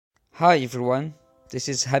Hi everyone, this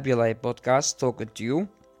is Happy Life Podcast talking to you,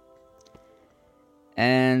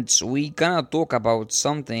 and we gonna talk about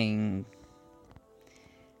something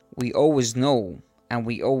we always know and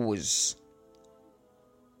we always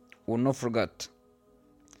will not forget.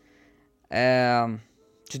 Um,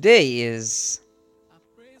 Today is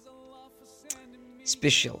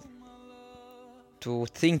special to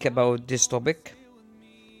think about this topic.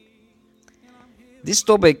 This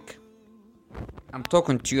topic I'm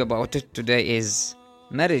talking to you about it today is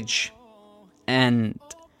marriage and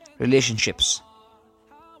relationships.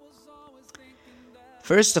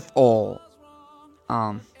 First of all,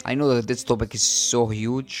 I know that this topic is so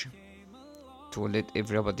huge to let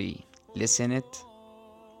everybody listen it.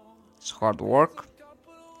 It's hard work,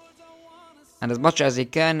 and as much as I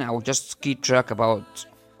can, I will just keep track about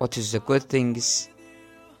what is the good things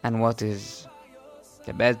and what is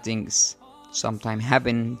the bad things sometimes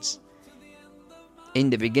happens in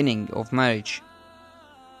the beginning of marriage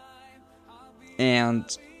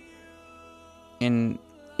and in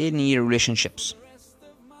any relationships.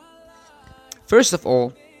 First of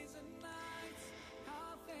all,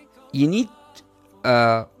 you need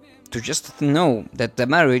to just know that the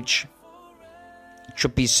marriage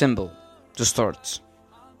should be simple to start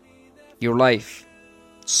your life.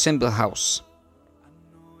 Simple house,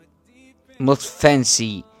 not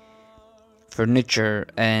fancy furniture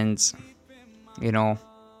and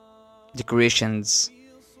decorations,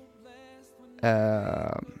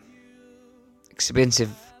 expensive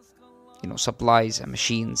supplies and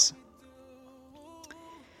machines.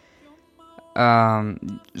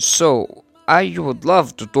 So I would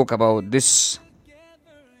love to talk about this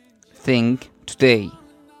thing today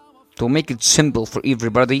to make it simple for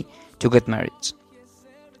everybody to get married,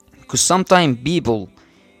 because sometimes people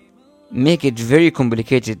make it very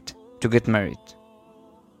complicated to get married.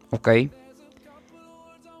 Okay.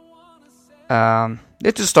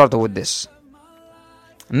 Let's start with this.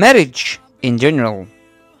 Marriage in general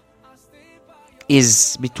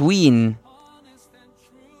is between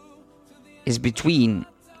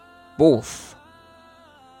both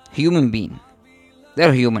human being.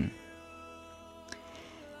 They're human.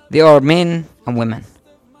 They are men and women.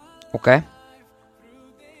 Okay?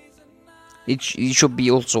 It should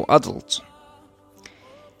be also adults.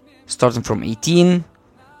 Starting from 18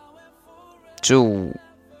 to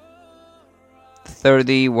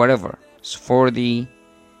 30, whatever. It's 40.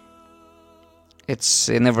 It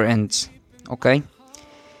never ends. Okay?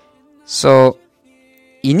 So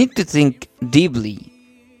you need to think deeply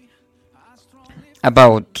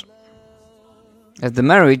about that the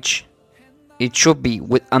marriage, it should be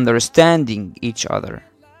with understanding each other,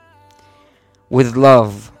 with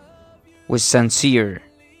love, with sincere,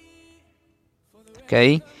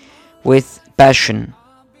 okay, with passion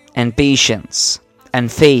and patience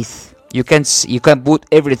and faith. You can put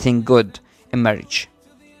everything good in marriage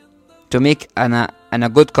to make a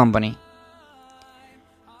good company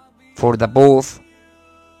for the both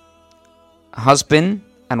husband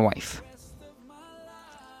and wife.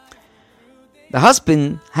 The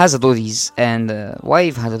husband has duties and the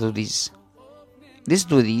wife has duties. These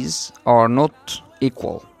duties are not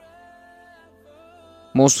equal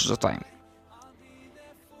most of the time.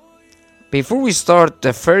 Before we start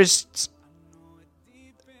the first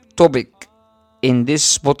topic in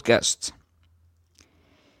this podcast,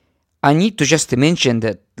 I need to just mention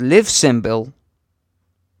that live simple,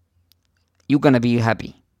 you're gonna be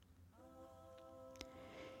happy.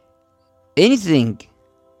 Anything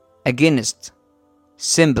against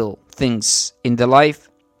simple things in the life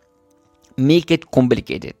make it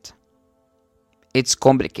complicated. It's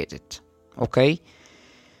complicated. Okay?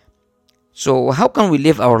 So how can we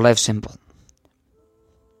live our life simple?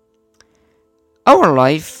 Our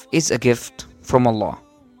life is a gift from Allah.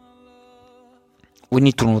 We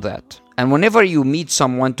need to know that. And whenever you meet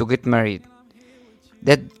someone to get married,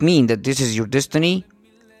 that means that this is your destiny,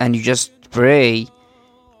 and you just pray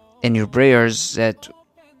in your prayers that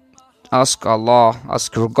ask Allah,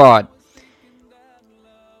 ask your God,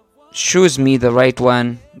 choose me the right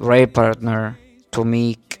one, the right partner to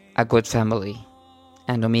make a good family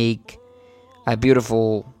and to make a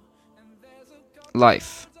beautiful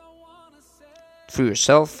life for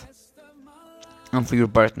yourself and for your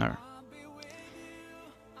partner.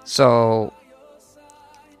 So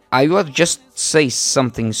I would just say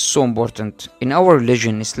something so important. In our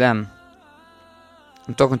religion, Islam,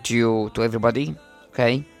 I'm talking to you, to everybody,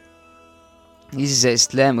 okay? This is the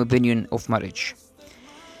Islam opinion of marriage.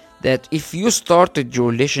 That if you started your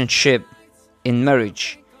relationship in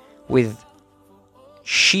marriage with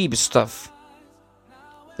cheap stuff,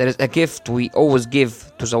 that is a gift we always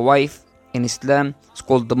give to the wife in Islam is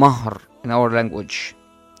called the mahr in our language.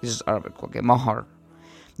 This is Arabic, okay? Mahr.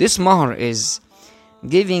 This mahr is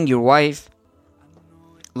giving your wife,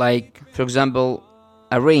 like, for example,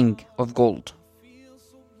 a ring of gold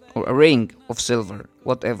or a ring of silver,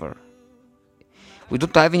 whatever. We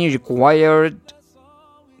don't have any required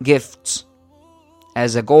gifts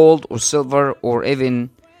as a gold or silver or even,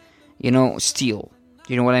 steel.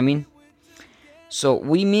 You know what I mean? So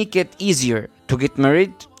we make it easier to get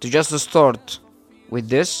married, to just start with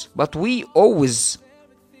this, but we always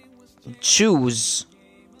choose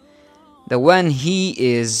the one he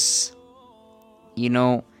is,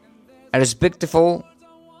 a respectful,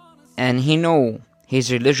 and he know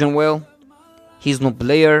his religion well. He's no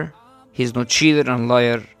player, he's no cheater and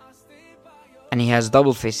liar, and he has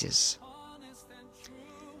double faces.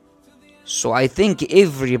 So I think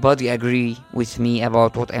everybody agree with me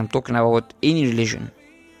about what I'm talking about. Any religion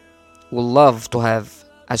will love to have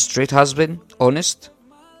a straight husband, honest,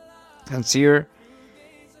 sincere,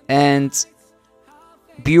 and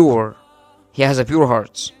pure. He has a pure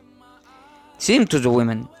heart. Same to the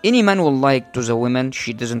women. Any man will like to the women.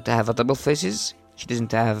 She doesn't have a double faces. She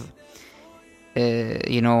doesn't have,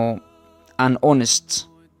 an honest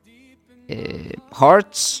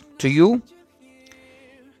heart to you.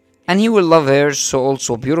 And he will love her, so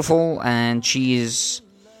also beautiful, and she is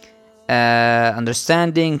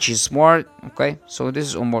understanding, she's smart, okay? So this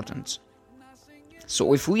is important.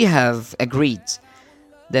 So if we have agreed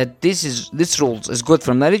that this rules is good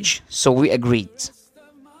for marriage, so we agreed.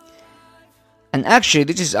 And actually,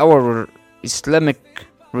 this is our Islamic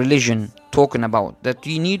religion talking about that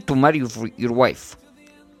you need to marry your wife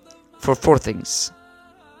for 4 things.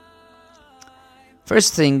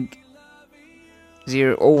 First thing,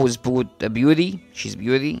 they always put the beauty. She's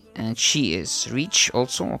beauty, and she is rich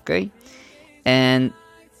also, okay? And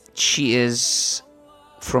she is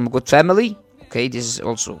from a good family, okay? This is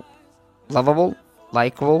also lovable,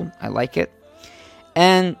 likable. I like it.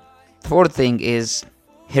 And 4th thing is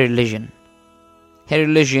her religion. Her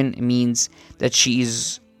religion means that she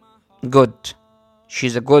is good.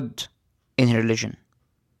 She's a good in her religion.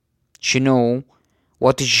 She know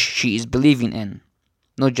what she is believing in,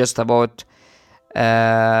 not just about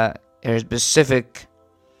her specific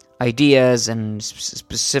ideas and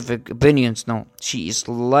specific opinions. No, she is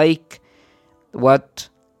like what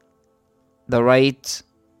the right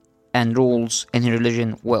and rules in her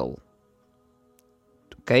religion will.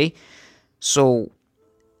 Okay, so,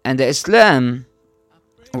 and the Islam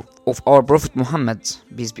of our Prophet Muhammad,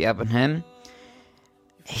 peace be upon him,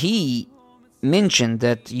 he mentioned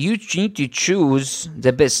that you need to choose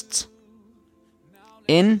the best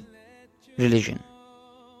in religion,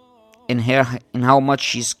 in how much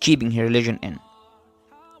she's keeping her religion in.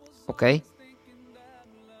 Okay,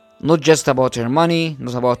 not just about her money,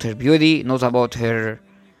 not about her beauty, not about her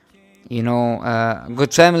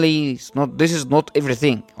good family. This is not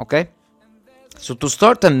everything. Okay, so to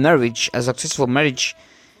start a marriage, a successful marriage,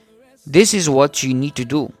 this is what you need to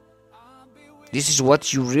do. This is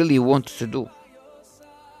what you really want to do.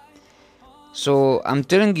 So I'm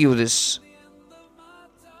telling you this,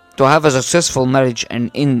 to have a successful marriage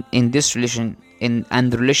and in this relation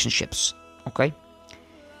and relationships. Okay,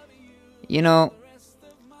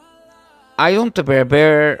 I don't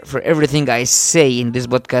prepare for everything I say in this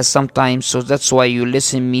podcast sometimes, so that's why you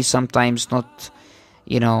listen me sometimes not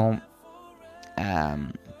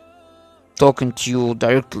talking to you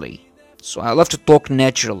directly. So I love to talk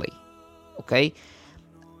naturally. Okay,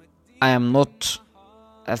 I am not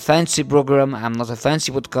a fancy program, I'm not a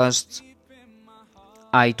fancy podcast.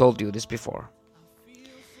 I told you this before.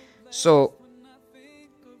 So,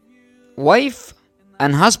 wife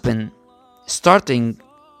and husband starting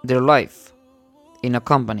their life in a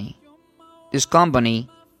company. This company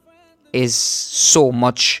is so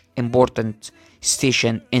much important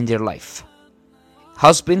station in their life.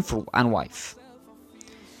 Husband and wife.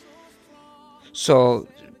 So,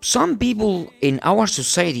 some people in our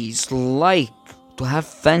societies like to have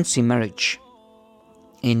fancy marriage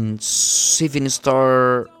in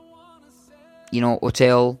 7-star,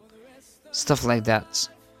 hotel, stuff like that,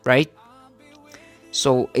 right?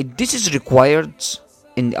 So this is required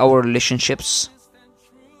in our relationships.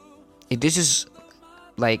 This is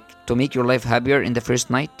like to make your life happier in the first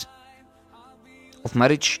night of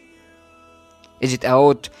marriage. Is it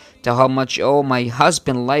out to how much, my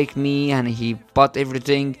husband like me and he bought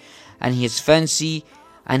everything and he's fancy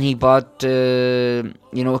and he bought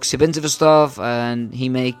expensive stuff and he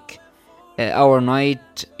make our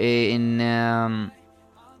night in the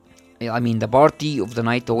party of the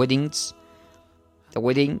night, the wedding.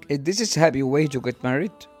 This is happy way to get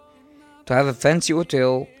married, to have a fancy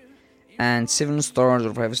hotel and 7 stars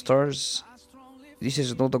or 5 stars, this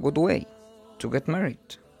is not a good way to get married.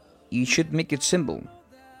 You should make it simple.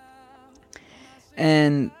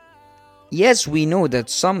 And yes, we know that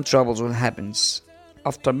some troubles will happen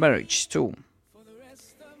after marriage too.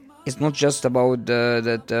 It's not just about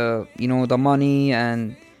the money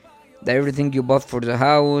and the everything you bought for the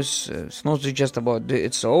house. It's not just about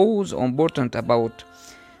it's always important about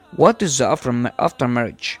what is the after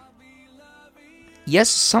marriage. Yes,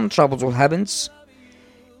 some troubles will happen.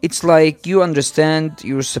 It's like you understand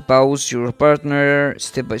your spouse, your partner,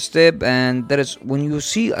 step by step, and that is when you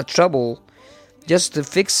see a trouble, just to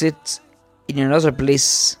fix it in another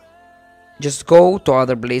place. Just go to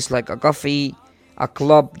other place like a coffee, a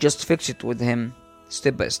club. Just fix it with him,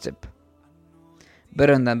 step by step.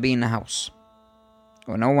 Better than being in a house.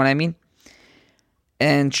 You know what I mean?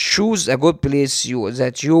 And choose a good place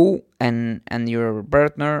that you and your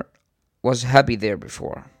partner was happy there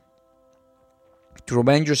before. To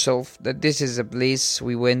remind yourself that this is a place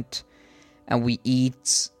we went and we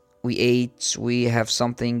ate, we have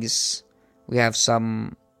some things, we have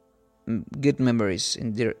some good memories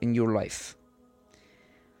in your life.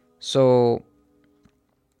 So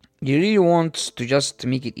you really want to just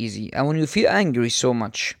make it easy. And when you feel angry so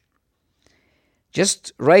much,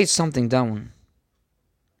 just write something down.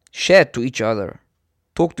 Chat to each other.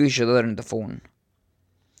 Talk to each other on the phone.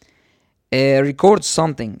 Record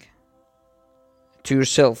something to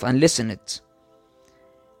yourself and listen it.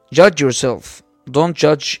 Judge yourself. Don't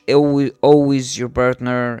judge always your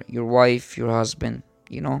partner, your wife, your husband,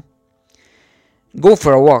 Go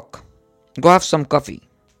for a walk. Go have some coffee.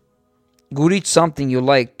 Go read something you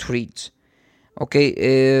like to read. Okay,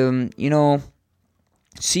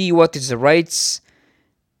 see what is the rights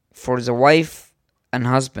for the wife and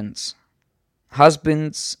husbands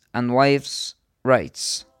and wives'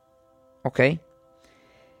 rights. Okay,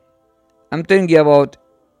 I'm telling you about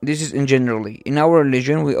this is in generally in our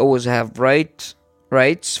religion. We always have rights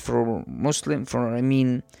for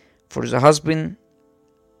for the husband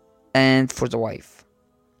and for the wife.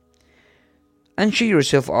 And cheer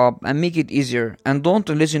yourself up and make it easier. And don't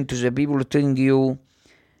listen to the people telling you,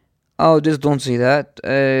 "Oh, just don't say that.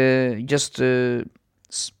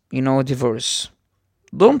 Divorce."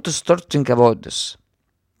 Don't start to think about this.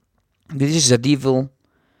 This is the devil,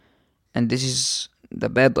 and this is the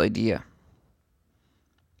bad idea.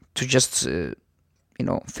 To just,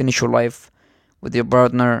 finish your life with your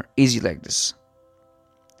partner easy like this.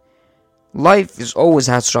 Life is always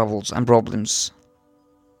has troubles and problems.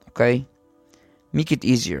 Okay? Make it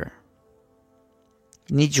easier.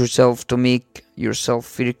 You need yourself to make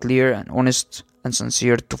yourself very clear and honest and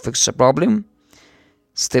sincere to fix a problem,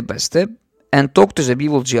 step by step, and talk to the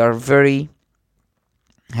people they are they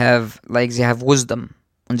have wisdom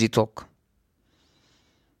when they talk.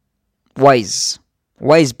 Wise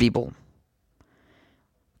people.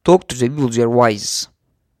 Talk to the people they are wise.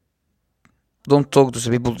 Don't talk to the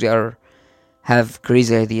people they have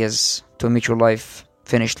crazy ideas to make your life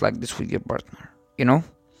finished like this with your partner.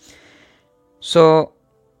 So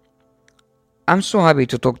I'm so happy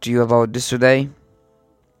to talk to you about this today,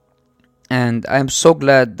 and I'm so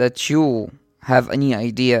glad that you have any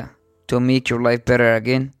idea to make your life better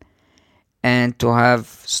again and to have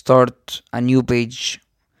start a new page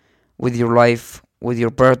with your life, with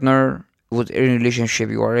your partner, with any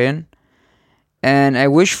relationship you are in. And I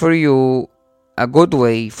wish for you a good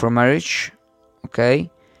way for marriage,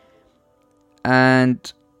 okay?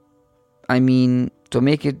 And to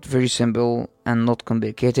make it very simple and not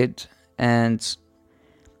complicated. And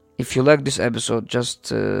if you like this episode,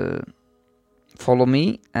 just follow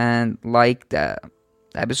me and like the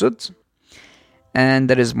episode. And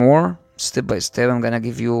there is more step by step. I'm gonna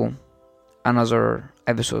give you another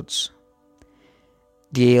episodes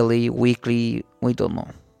daily, weekly, we don't know.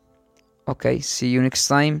 Okay, see you next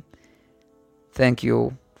time. Thank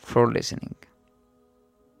you for listening.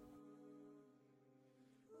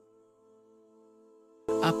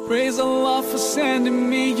 I praise Allah for sending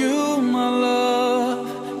me you, my love.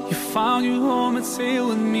 You found your home and stay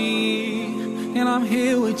with me, and I'm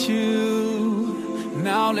here with you.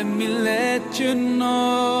 Now let me let you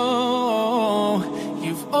know,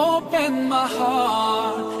 you've opened my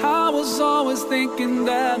heart. I was always thinking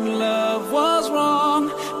that love was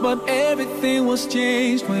wrong, but everything was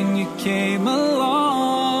changed when you came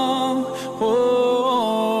along.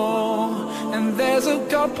 Oh, and there's a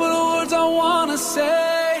couple of words I wanna say.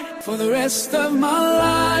 For the rest of my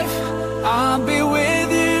life, I'll be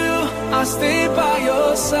with you. I'll stay by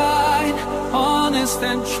your side, honest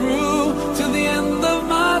and true, till the end of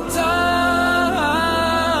my time.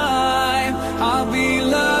 I'll be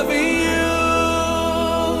loving you,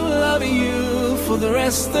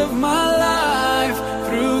 rest of my life.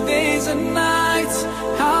 Through days and nights,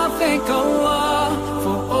 I'll thank Allah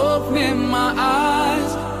for opening my eyes.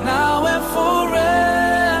 Now and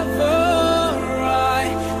forever,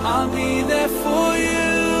 I'll be there for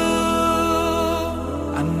you.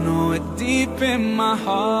 I know it deep in my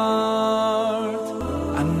heart.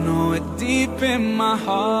 I know it deep in my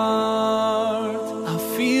heart. I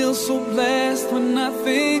feel so blessed when I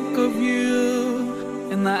think of you,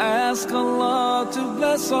 and I ask Allah to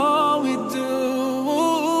bless all we do.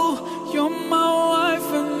 You're my wife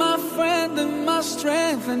and my friend and my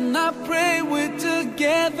strength, and I pray we're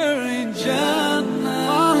together in Jannah.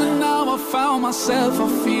 Oh, now I found myself, I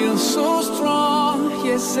feel so strong.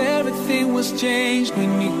 Yes, everything was changed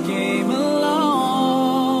when you came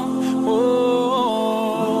along.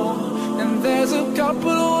 Oh, and there's a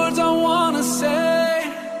couple of words I wanna say.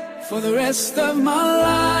 For the rest of my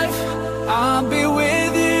life, I'll be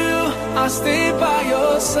with you. I'll stay by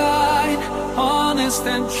your side, honest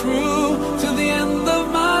and true to the end of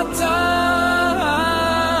my time.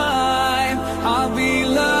 I'll be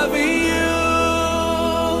loving you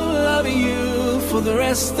for the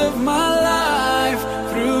rest of my life.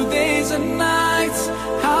 Through days and nights,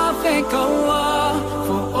 I'll thank Allah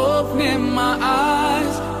for opening my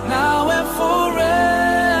eyes. Now and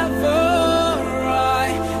forever,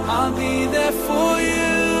 I'll be there for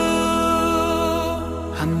you.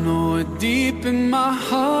 I know it deep in my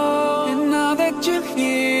heart, and now that you're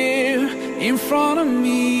here in front of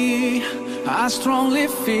me, I strongly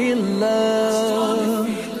feel love.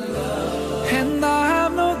 And I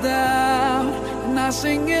have no doubt, and I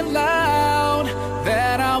sing it loud,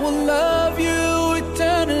 that I will love you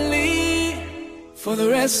eternally. For the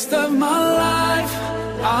rest of my life,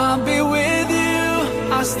 I'll be with you.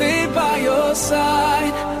 I'll stay by your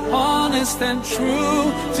side, honest and true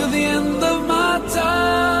to the end of my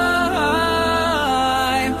time.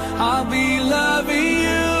 I'll be loving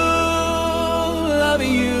you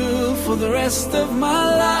for the rest of my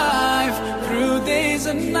life. Through days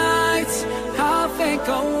and nights, I'll thank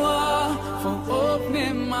Allah for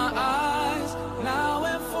opening my eyes. Now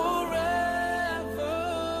and forever,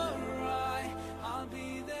 I'll be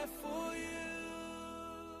there for you.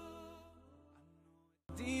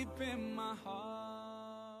 Deep in my heart.